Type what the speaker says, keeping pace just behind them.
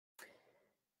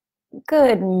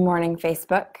Good morning,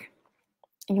 Facebook.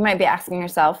 You might be asking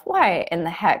yourself, why in the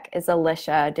heck is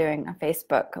Alicia doing a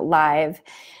Facebook Live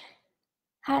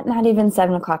at not even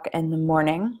 7 o'clock in the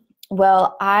morning?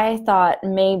 Well, I thought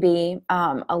maybe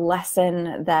a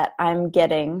lesson that I'm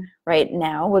getting right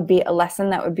now would be a lesson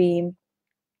that would be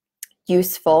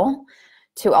useful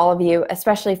to all of you,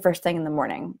 especially first thing in the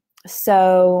morning.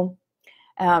 So,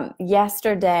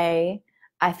 yesterday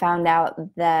I found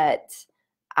out that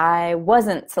I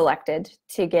wasn't selected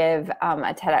to give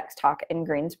a TEDx talk in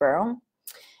Greensboro.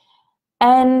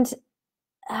 And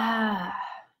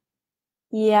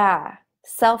yeah,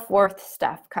 self-worth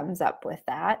stuff comes up with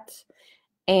that.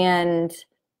 And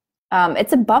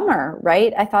it's a bummer,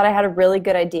 right? I thought I had a really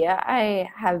good idea. I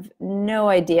have no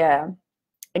idea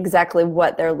exactly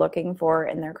what they're looking for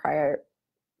in their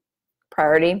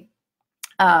priority.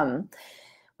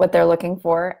 What they're looking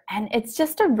for. And it's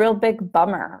just a real big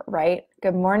bummer, right?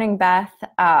 Good morning, Beth.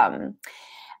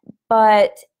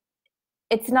 But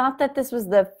it's not that this was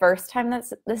the first time that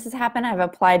this has happened. I've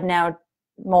applied now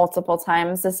multiple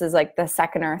times. This is like the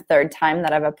second or third time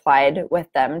that I've applied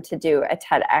with them to do a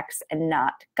TEDx and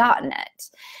not gotten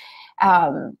it.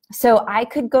 So I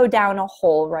could go down a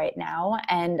hole right now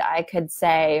and I could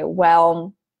say,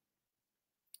 well,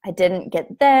 I didn't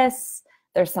get this.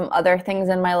 There's some other things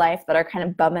in my life that are kind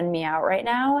of bumming me out right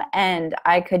now. And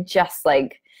I could just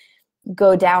like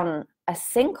go down a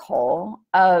sinkhole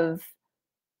of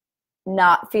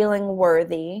not feeling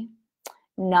worthy,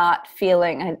 not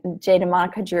feeling. Jada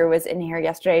Monica Drew was in here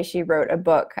yesterday. She wrote a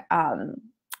book,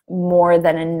 More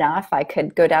Than Enough. I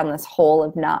could go down this hole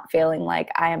of not feeling like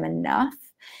I am enough.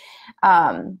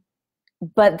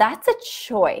 But that's a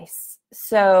choice.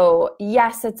 So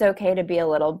yes, it's okay to be a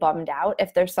little bummed out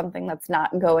if there's something that's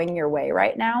not going your way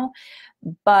right now,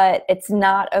 but it's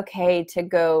not okay to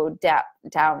go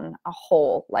down a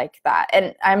hole like that.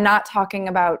 And I'm not talking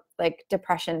about like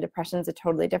depression. Depression's a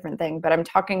totally different thing, but I'm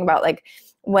talking about like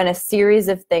when a series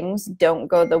of things don't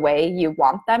go the way you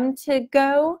want them to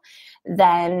go,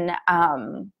 then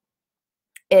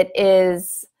it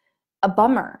is a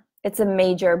bummer. It's a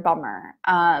major bummer.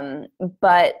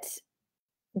 But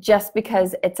just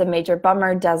because it's a major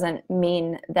bummer doesn't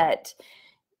mean that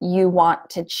you want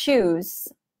to choose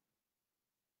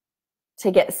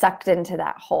to get sucked into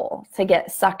that hole, to get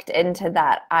sucked into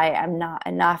that I am not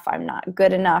enough, I'm not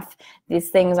good enough, these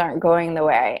things aren't going the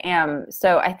way I am.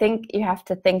 So I think you have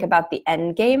to think about the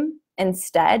end game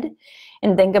instead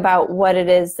and think about what it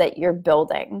is that you're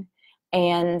building.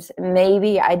 And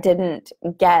maybe I didn't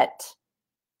get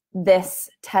this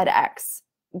TEDx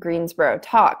Greensboro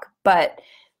talk, but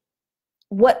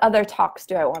what other talks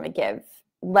do I want to give?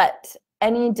 Let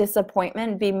any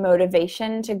disappointment be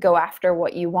motivation to go after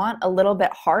what you want a little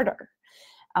bit harder.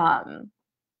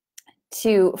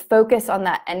 To focus on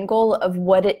that end goal of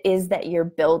what it is that you're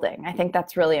building. I think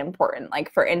that's really important.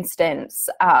 Like for instance,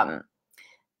 I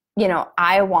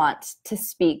want to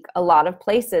speak a lot of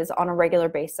places on a regular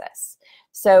basis.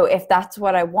 So if that's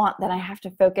what I want, then I have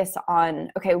to focus on,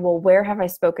 okay, well, where have I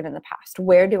spoken in the past?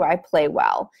 Where do I play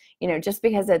well? Just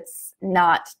because it's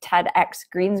not TEDx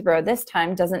Greensboro this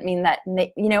time doesn't mean that,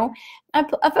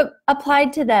 I've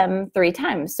applied to them 3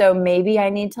 times. So maybe I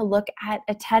need to look at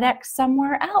a TEDx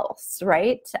somewhere else,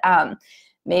 right?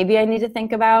 Maybe I need to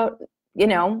think about,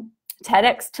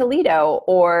 TEDx Toledo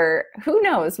or who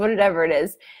knows, whatever it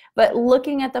is. But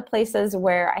looking at the places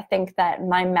where I think that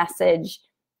my message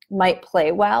might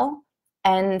play well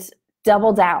and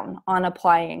double down on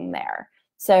applying there.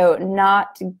 So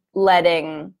not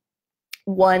letting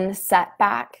one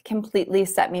setback completely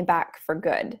set me back for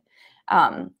good,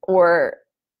 or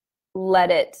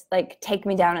let it like take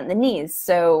me down at the knees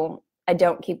so I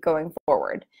don't keep going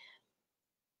forward.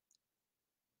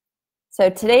 So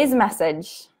today's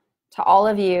message to all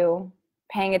of you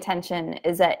paying attention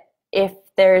is that if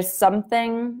there's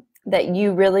something that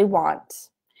you really want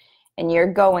and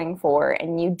you're going for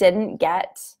and you didn't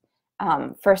get,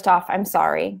 first off, I'm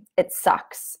sorry. It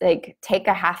sucks. Like take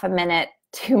a half a minute,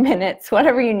 2 minutes,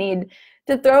 whatever you need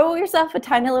to throw yourself a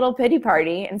tiny little pity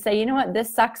party and say, you know what,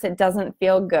 this sucks. It doesn't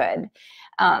feel good.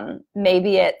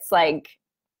 Maybe it's like,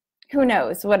 who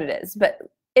knows what it is, but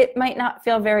it might not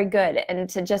feel very good. And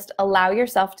to just allow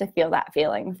yourself to feel that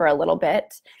feeling for a little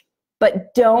bit,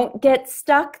 but don't get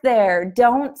stuck there.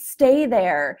 Don't stay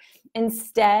there.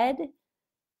 Instead,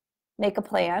 make a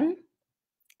plan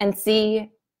and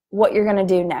see what you're going to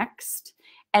do next.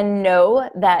 And know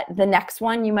that the next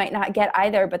one you might not get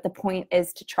either, but the point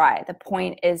is to try. The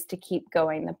point is to keep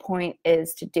going. The point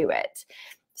is to do it.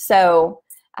 So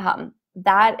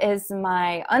that is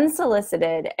my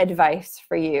unsolicited advice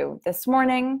for you this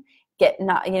morning. get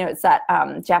not, it's that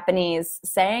Japanese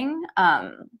saying,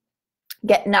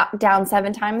 get knocked down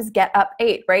 7 times, get up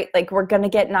 8, right? Like, we're going to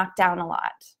get knocked down a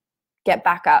lot. Get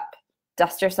back up,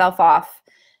 dust yourself off,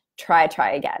 try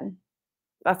again.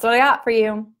 That's what I got for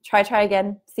you. Try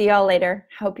again. See y'all later.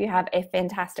 Hope you have a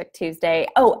fantastic Tuesday.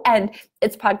 Oh, and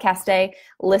it's podcast day.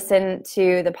 Listen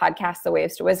to the podcast, the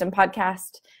Waves to Wisdom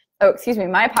podcast. Oh, excuse me,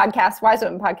 my podcast, Wise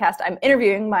Women podcast. I'm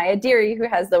interviewing Maya Deary, who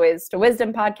has the Waves to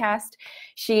Wisdom podcast.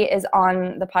 She is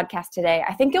on the podcast today.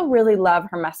 I think you'll really love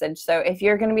her message. So if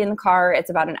you're going to be in the car, it's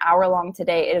about an hour long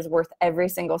today. It is worth every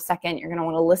single second. You're going to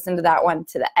want to listen to that one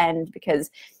to the end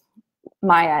because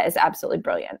Maya is absolutely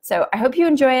brilliant. So I hope you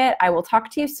enjoy it. I will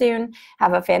talk to you soon.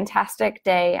 Have a fantastic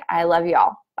day. I love you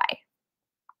all. Bye.